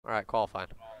All right, qualifying.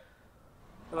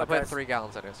 Good I luck, put guys. 3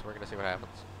 gallons in it, so we're gonna see what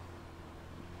happens.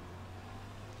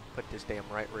 Put this damn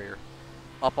right rear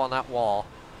up on that wall.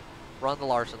 Run the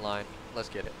Larson line. Let's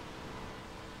get it.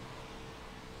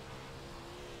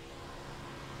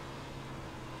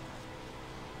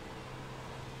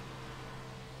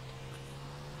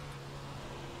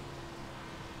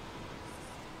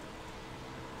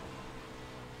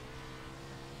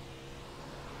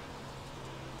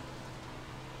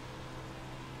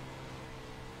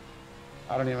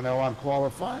 I don't even know I'm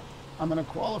qualifying. I'm going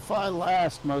to qualify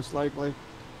last, most likely.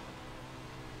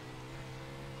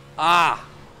 Ah!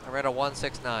 I read a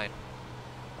 1:69.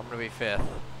 I'm gonna be 5th.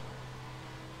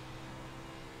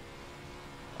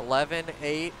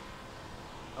 11:8,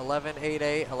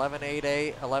 11:88,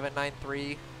 11:88,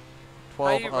 11:93, How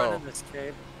are 12:0. you running this,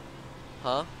 Gabe?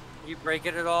 Huh? You break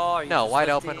it at all? Are you No, just wide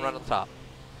lifting? open, run on top.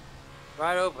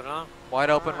 Wide open, huh? Wide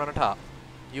open, Alright. run on top.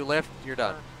 You lift, you're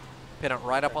done. Pin it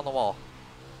right up on the wall.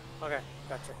 Okay,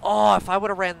 gotcha. Oh, if I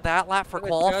would have ran that lap for Look at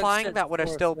qualifying, Judson, that would have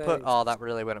fourth still put. place. Oh, that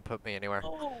really wouldn't put me anywhere.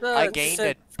 I gained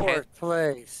a 10th. fourth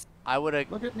place. I would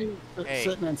have. Look at me Hey.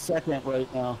 sitting in second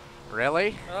right now.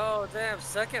 Really? Oh, damn,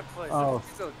 second place. Oh. Look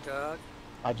at you go, Doug.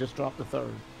 I just dropped the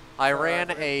third. I ran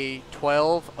a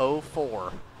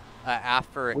 12:04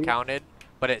 after it We- counted,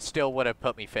 but it still would have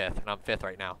put me 5th, and I'm 5th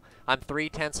right now. I'm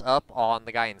 3/10 up on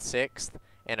the guy in 6th,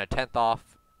 and a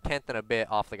 10th and a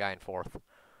bit off the guy in 4th.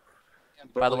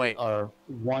 By the way, are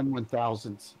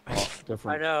 1/1000th difference.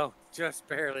 I know, just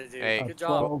barely, dude. Hey, Good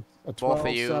job. A both of 12,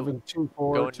 you 7, 2,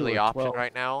 4 go into the a option 12.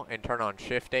 right now and turn on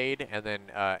shift aid and then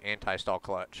anti-stall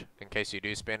clutch in case you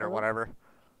do spin or whatever,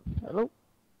 Hello?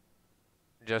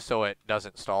 just so it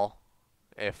doesn't stall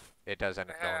if it does end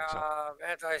up going. So.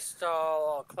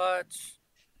 Anti-stall, clutch.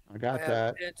 I got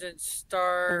that. Engine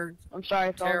start. I'm sorry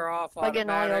if Tear off I get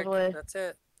all automatic. the way. That's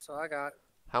it. That's all I got.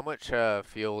 How much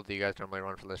fuel do you guys normally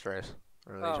run for this race?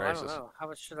 Or these Oh, I races? don't know. How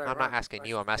much should I I'm run? not asking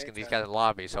you. I'm asking these guys in the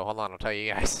lobby. So hold on, I'll tell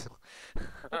you guys.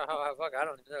 Oh, fuck, I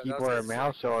don't know. Keyboard or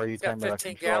mouse, or are you He's got talking about a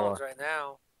 15 controller? gallons right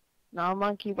now. No, I'm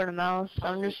on keyboard and mouse.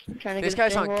 I'm just trying to This get a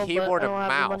guy's on steering wheel, keyboard but and I don't have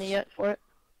the mouse. money yet for it.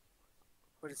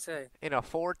 What did it say? In a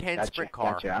 410 Gotcha, sprint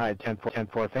car. Gotcha. All right, 10-4,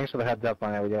 10-4. Thanks for the heads up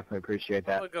on that. We definitely appreciate I'm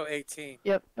that. gonna go 18.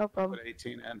 Yep, no problem. Put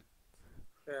 18 in.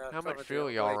 Yeah, How I'm much gonna fuel go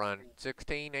y'all 18. run?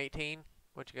 16, 18?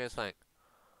 What you guys think?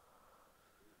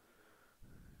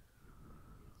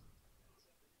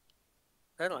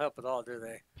 They don't help at all, do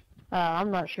they?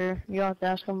 I'm not sure. You'll have to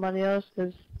ask somebody else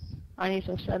because I need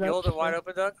some setup. You hold it wide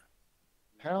open, Doug?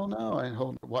 Hell no, I ain't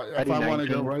holding. If Ready, I want to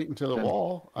go 19? right into the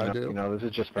wall, I do. You know, this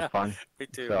is just for fun. Me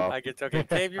too. So- I get okay.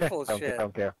 Dave, you're full of Don't, shit.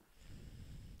 don't care.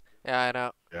 Yeah, I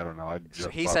know. Yeah, I don't know. I just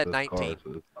He bought said this 19. Car, so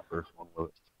this is my first one with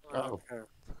it. Oh.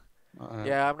 Okay.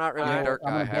 Yeah, I'm not really a Alright, dirt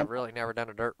I'm guy. gonna I've really never done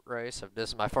a dirt race. This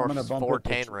is my gonna first bump it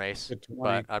 410 to race, 20.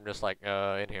 but I'm just like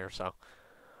in here. So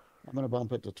I'm going to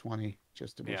bump it to 20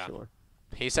 just to be Yeah. sure.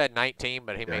 he said 19,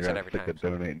 but he Yeah, makes I it got every sick time. of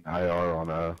donating IR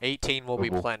on 18 will be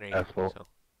Oval plenty. asphalt. So.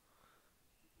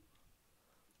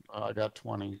 I got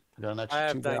 20. I got an I extra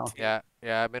have 2 gallons. 19.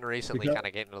 Yeah, I've been recently got- kind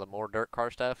of getting into the more dirt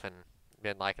car stuff and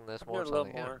been liking this I'm more. doing a So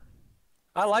little yeah. more.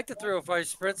 I like the 305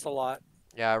 sprints a lot.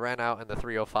 Yeah, I ran out in the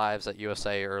 305s at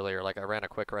USA earlier. Like I ran a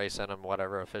quick race in them,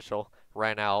 whatever official.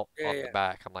 Ran out Yeah, on the yeah.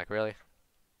 back. I'm like, really?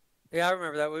 Yeah, I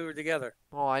remember that. We were together.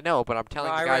 Oh, I know, but I'm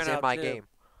telling I you guys ran in out my too. game.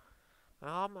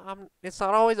 It's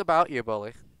not always about you,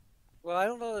 bully. Well, I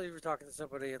don't know that you were talking to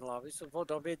somebody in the lobby, so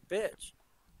don't be a bitch.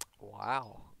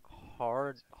 Wow,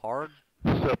 hard.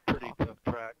 It's a pretty tough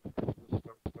track.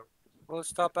 Well,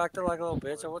 stop acting like a little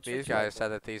bitch. I want you These guys said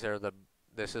that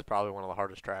this is probably one of the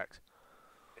hardest tracks.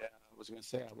 Yeah, I was going to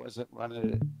say I wasn't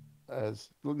running it as,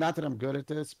 not that I'm good at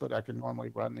this, but I can normally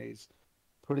run these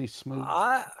pretty smooth.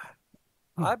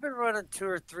 I've been running 2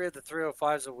 or 3 of the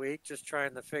 305s a week, just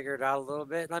trying to figure it out a little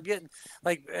bit. And I'm getting,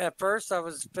 like, at first I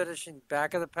was finishing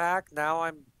back of the pack. Now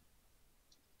I'm,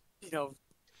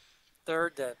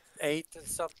 third to 8th and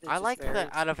something. I like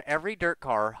out of every dirt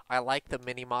car, I like the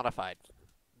mini modified,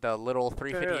 the little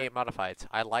 358 modifieds.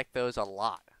 I like those a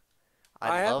lot.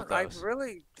 I love those.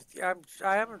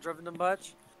 I haven't driven them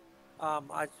much. I'm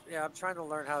trying to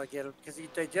learn how to get them because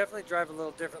they definitely drive a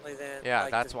little differently than. Yeah,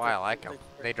 like, that's the- why I the- like the- them.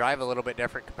 They drive a little bit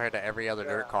different compared to every other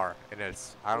dirt Yeah. car, and I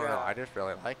don't know, Yeah. I just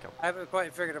really like them. I haven't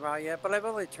quite figured them out yet, but I've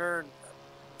only turned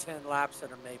 10 laps in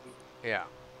them maybe. Yeah,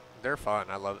 they're fun.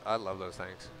 I love those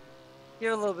things.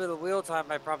 Give it a little bit of wheel time,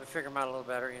 I'd probably figure them out a little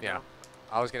better. You Yeah. know?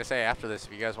 I was gonna say after this,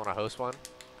 if you guys want to host one,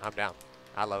 I'm down.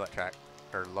 I love that track,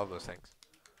 or love those things.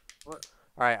 What?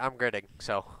 All right, I'm gridding,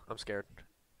 so I'm scared.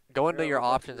 Go into Yeah, your we'll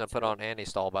go options through and put too. on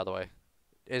anti-stall, by the way.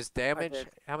 Is damage, did.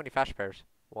 how many fast repairs?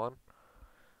 1?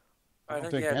 I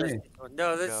don't think think yeah, any. this one.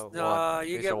 No, this No, no. one.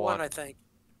 You These get are one, one. I think.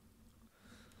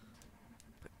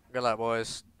 Good luck,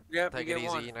 boys. Yep, Take you it get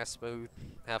easy, one. nice, smooth.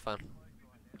 Have fun.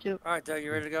 All right, Doug,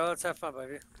 you ready to go? Let's have fun,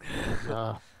 baby.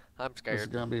 I'm This is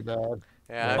scared. gonna be bad.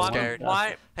 Yeah, I'm Yeah, scared.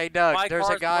 My Hey, Doug, my there's a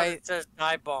car's the one guy. that says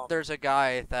dive bomb. There's a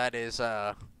guy that is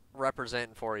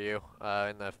representing for you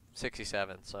in the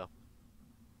 67. So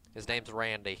his name's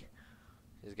Randy.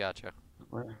 He's got you.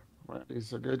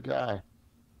 Randy's a good guy.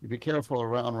 You be careful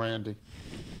around Randy.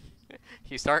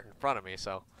 He's starting in front of me,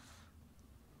 so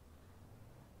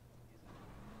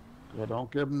Yeah,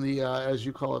 don't give him the, as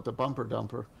you call it, the bumper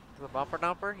dumper. the bumper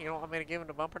dumper. You don't want me to give him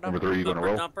the bumper Number dumper? 3, you gonna Bumper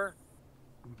roll? dumper.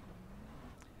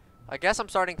 I guess I'm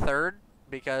starting third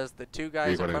because the two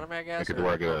guys in gonna front of me, I guess, make it to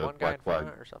where I get or a one guy in black flag?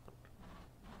 front or something.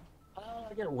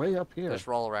 I get way up here. Just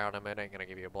roll around him. It ain't gonna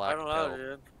give you a black I don't know, pill,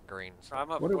 dude. green. So.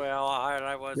 I'm up What do- well higher than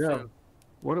I was Yeah. too.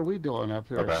 What are we doing up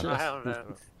here? Okay. Shit. I don't know.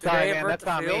 Did Sorry, they man, invert that's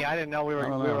the on me. field? I didn't know we were I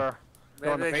don't we know. were Maybe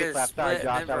going to they face get lap. Sorry, split and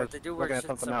Josh. I invert. was They do looking work at shit in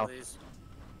something some else. of these.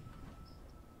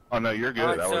 Oh no, you're good. All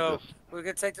right, I so was just we're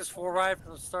gonna take this full ride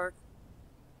from the start.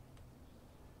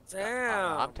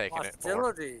 Damn, I'm taking it for.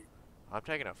 hostility. I'm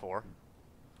taking it 4.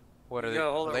 What are You they?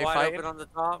 gotta hold Are it they wide fighting? open on the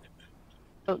top.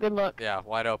 So good luck. Yeah,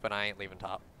 wide open. I ain't leaving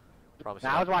top. Promise you.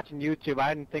 Now, I was that. watching YouTube.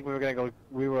 I didn't think we were going to go.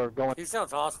 We were going. He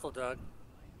sounds hostile, Doug.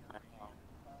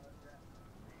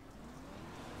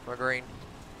 For green.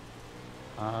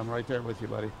 I'm right there with you,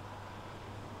 buddy.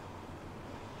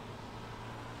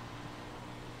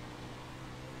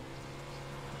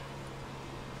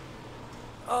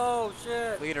 Oh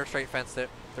shit! Leader straight fenced it.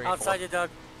 3 and Outside 4. you, Doug.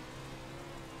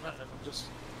 Just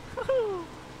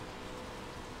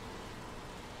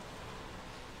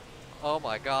Oh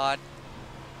my god.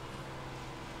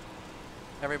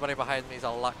 Everybody behind me is a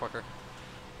lot quicker.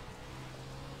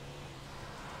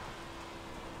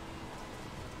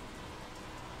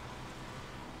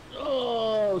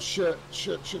 oh shit.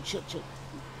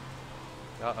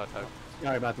 Uh-oh, Doug.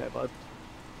 Sorry about that, bud.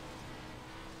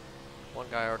 One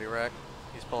guy already wrecked.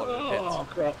 He's pulling in the pits. Oh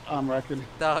crap! I'm wrecking.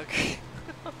 Doug.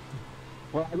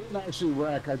 Well, I didn't actually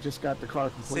wreck. I just got the car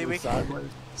completely we- sideways.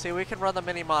 See, we can run the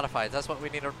mini modifieds. That's what we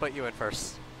need to put you in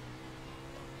first.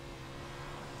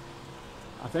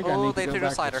 I think I Oh, need they to threw go the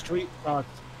back slider. to street stocks.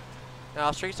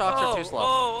 Now, street stocks are too slow.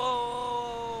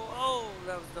 Oh,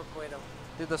 that was no bueno.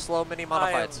 Do the slow mini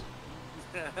I am- modifieds.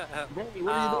 Hey,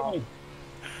 what are Ow. you doing?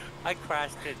 I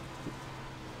crashed it.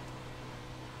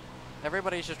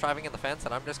 Everybody's just driving in the fence,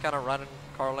 and I'm just kind of running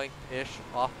car length-ish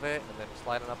off of it, and then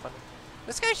sliding up on it.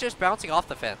 This guy's just bouncing off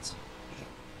the fence.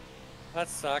 That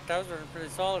sucked. I was running pretty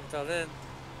solid until then.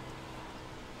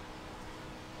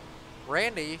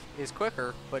 Randy is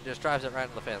quicker, but just drives it right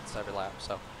into the fence every lap,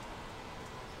 so.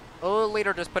 Oh,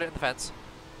 leader just put it in the fence.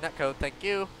 Net code, thank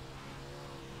you.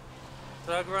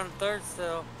 Doug running third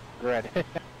still. Red.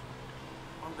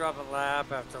 I'm dropping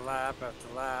lap after lap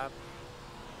after lap.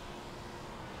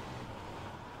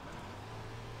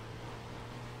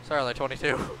 Sorry, like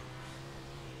 22.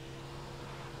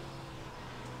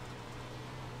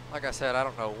 Like I said, I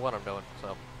don't know what I'm doing,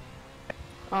 so.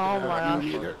 Oh my Yeah, me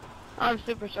gosh. neither. I'm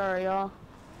super sorry, y'all.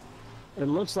 It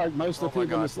looks like most of the Oh my people in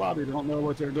God. this lobby don't know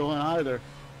what they're doing either.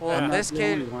 Well, I'm not this the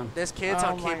only kid, one. this kid's Oh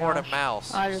on my keyboard and gosh.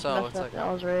 mouse, I just so messed it's up like.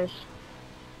 y'all's race.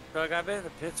 Doug, I've been in the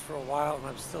pits for a while and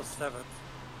I'm still 7th.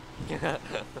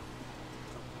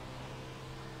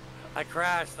 I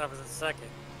crashed and I was in 2nd.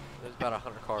 There's about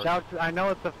 100 cars. Shout! I know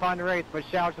it's a fun race, but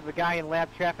shout out to the guy in lap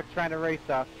traffic trying to race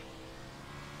us.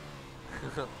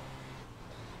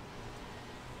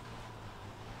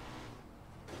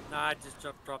 Nah, I just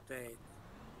dropped to 8.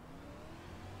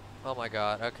 Oh my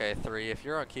god, okay, 3. If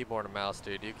you're on keyboard and mouse,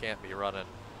 dude, you can't be running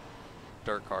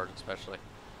dirt cars, especially.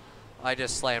 I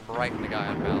just slammed right in the guy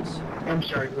on mouse. I'm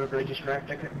sorry, whoever I just wrecked,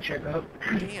 I couldn't check up.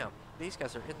 Damn, these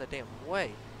guys are in the damn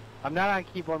way. I'm not on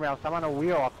keyboard mouse. I'm on a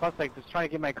wheel. Plus, like, just trying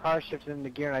to get my car shifted into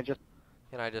gear, and I just.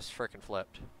 And I just frickin'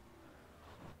 flipped.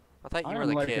 I thought you I were am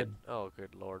the like kid. Oh, good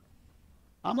lord.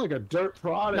 I'm like a dirt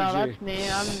prodigy. No, that's me.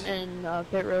 I'm in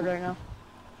pit road right now.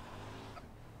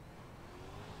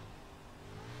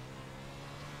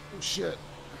 Oh, shit.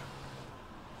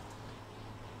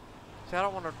 See, I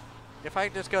don't want to. If I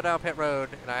just go down pit road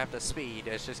and I have to speed,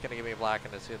 it's just gonna give me black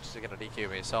and it's just gonna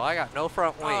DQ me. So I got no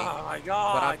front wing, Oh my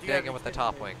god. but I'm you gotta digging be with the kidding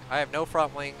top me. wing. I have no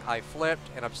front wing. I flipped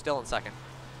and I'm still in 2nd.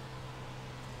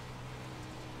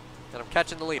 And I'm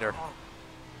catching the leader.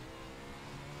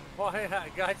 Why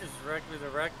that guy just wrecked me to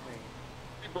wreck me?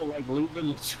 People like leaving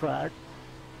the track.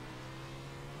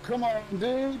 Come on,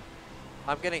 dude.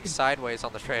 I'm getting sideways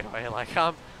on the straightaway. Like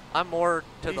I'm more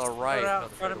to He's the put right out on in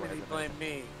the front of me, straightaway he than blamed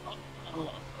me.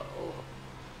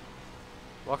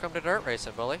 Welcome to dirt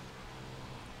racing, bully.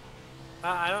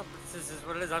 I don't. This is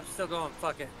what it is. I'm still going.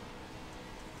 Fuck it.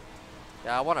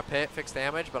 Yeah, I want to pit, fix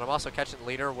damage, but I'm also catching the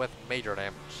leader with major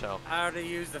damage, so. I already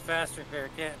used the fast repair.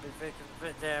 Can't be fixing the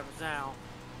pit damage now.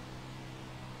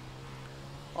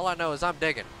 All I know is I'm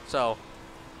digging, so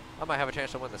I might have a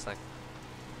chance to win this thing.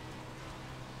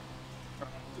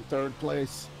 In third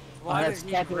place. Why I did had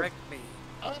he second. wreck me?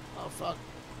 Oh, fuck.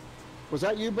 Was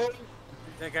that you, buddy?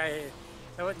 That guy.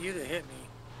 That wasn't you that hit me.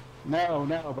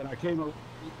 No, but I came over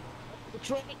the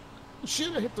truck.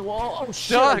 Shit, I hit the wall. Oh,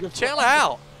 shit. I Doug, just- chill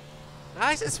out.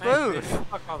 Nice and smooth.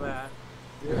 Fuck all that.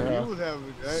 Yeah. You was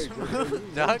having, hey,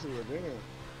 Smooth, Doug.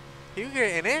 You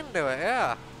getting into it,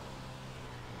 yeah.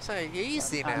 So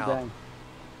easy I'm now. done.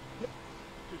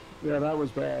 Yeah, that was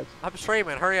bad. I'm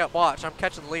streaming. Hurry up, watch. I'm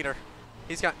catching the leader.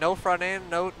 He's got no front end,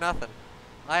 no nothing.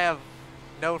 I have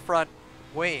no front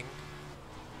wing,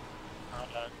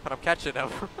 but I'm catching him.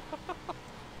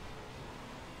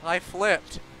 I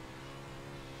flipped.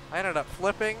 I ended up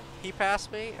flipping. He passed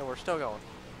me, and we're still going.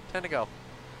 10 to go.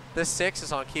 This 6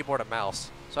 is on keyboard and mouse,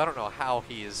 so I don't know how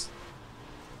he's.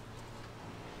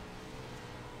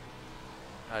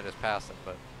 I just passed him,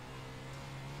 but.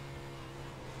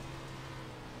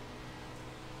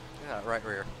 Yeah, right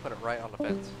rear. Put it right on the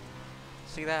fence.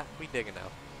 See that? We digging now.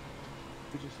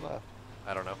 We just left.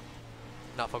 I don't know.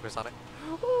 Not focused on it.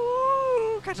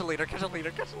 Ooh, catch a leader, catch a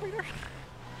leader, catch a leader.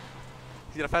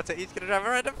 He's gonna fence it. He's gonna drive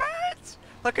around the fence.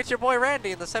 Look at your boy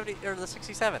Randy in the 70 or the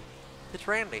 67. It's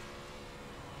Randy.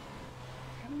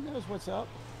 Who knows what's up?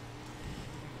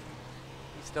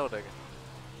 He's still digging.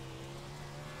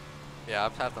 Yeah,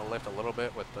 I'm having to lift a little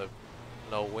bit with the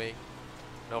no wing,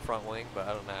 no front wing, but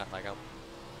other than that, like I'm.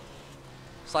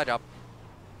 Slide job.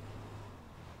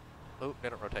 Oh,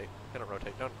 didn't rotate. Didn't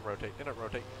rotate. Don't rotate. Didn't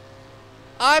rotate.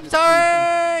 I'm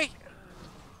sorry!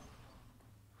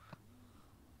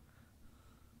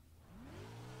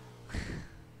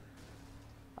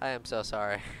 I am so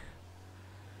sorry.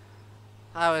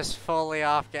 I was fully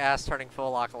off gas, turning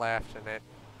full lock left, and it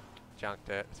junked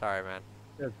it. Sorry, man.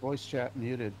 There's voice chat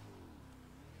muted.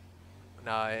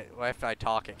 No, if I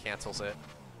talk, it cancels it.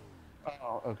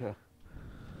 Oh, okay.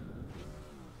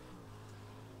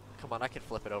 Come on, I can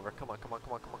flip it over. Come on, come on,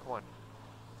 come on, come on, come on.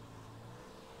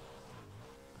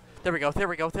 There we go, there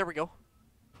we go, there we go.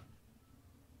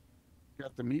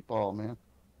 Got the meatball, man.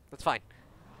 That's fine.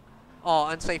 Oh,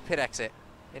 unsafe pit exit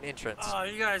and entrance. Oh,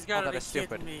 you guys gotta that be is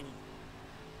stupid. kidding me.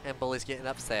 And Bully's getting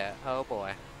upset. Oh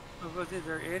boy. But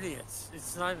they're idiots.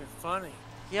 It's not even funny.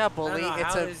 Yeah, I don't Bully, know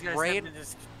it's how a these guys random. have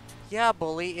this- Yeah,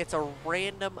 Bully, it's a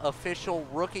random official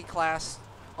rookie class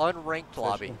unranked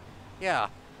lobby. Yeah,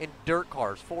 in dirt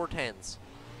cars, 410s.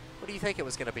 What do you think it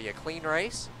was gonna be? A clean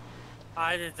race?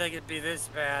 I didn't think it'd be this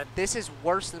bad. This is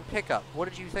worse than pickup. What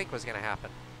did you think was gonna happen?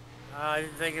 I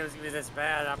didn't think it was gonna be this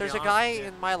bad. I'll be There's a honest guy with you.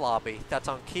 in my lobby that's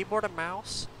on keyboard and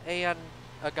mouse, and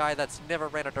a guy that's never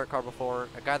ran a dirt car before,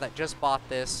 a guy that just bought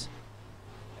this,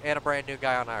 and a brand new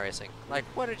guy on iRacing. Like,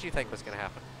 what did you think was gonna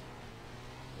happen?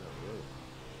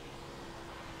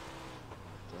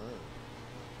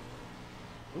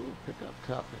 Ooh, pickup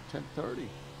cup at 10:30.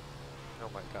 Oh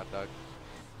my god, Doug.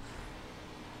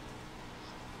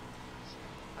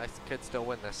 I could still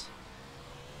win this.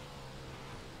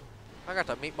 I got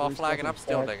the meatball Who's flag and I'm fucking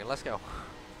still flag? digging. Let's go.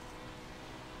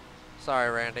 Sorry,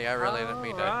 Randy. I really didn't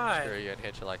mean to Alright. screw you and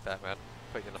hit you like that, man.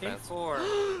 Put you in the King fence. 4.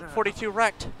 42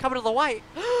 wrecked. Coming to the white.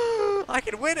 I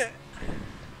can win it.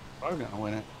 I'm gonna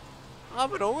win it. I'm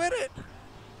going to win it.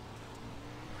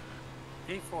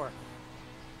 P4.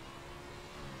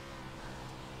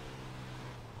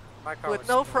 My car With was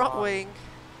no front strong. wing.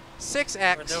 With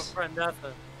 6X. no front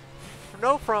nothing.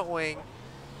 No front wing.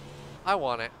 I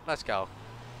won it. Let's go.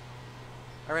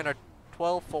 I ran a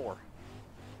 12.4.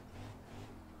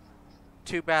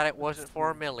 Too bad it wasn't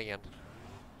for $1 million.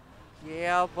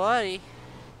 Yeah, buddy.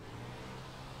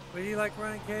 What do you like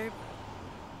running, Cape?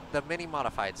 The mini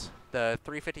modifieds. The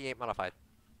 358 modified.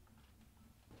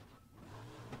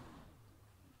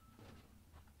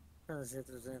 Trying to see if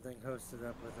there's anything hosted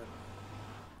up with it.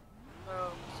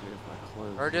 Oh. See if I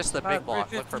close. Or just the big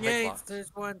block. Look for big 358s, blocks.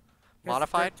 There's one.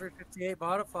 Modified? 358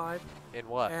 modified. In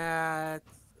what?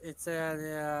 It's at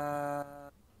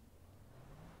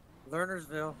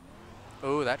Lernersville.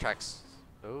 Ooh, that track's.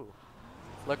 Ooh.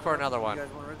 Look for another You one. guys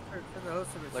want to the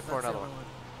host of it? Look for That's the another only one.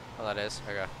 Oh, that is?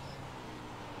 Okay.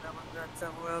 That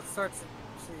one, well, it starts.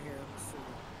 See here. Let's see.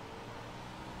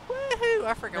 Woohoo!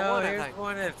 I freaking No, won that here's thing.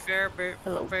 one at Fairbury.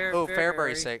 Hello. Oh,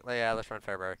 Fairbury's sick. Yeah, let's run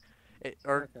Fairbury.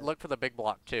 Or Okay. look for the big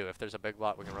block too. If there's a big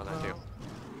block, we can run that too.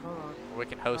 Hold on. We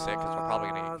can host it because we're probably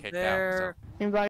gonna get kicked out. There. So. Invite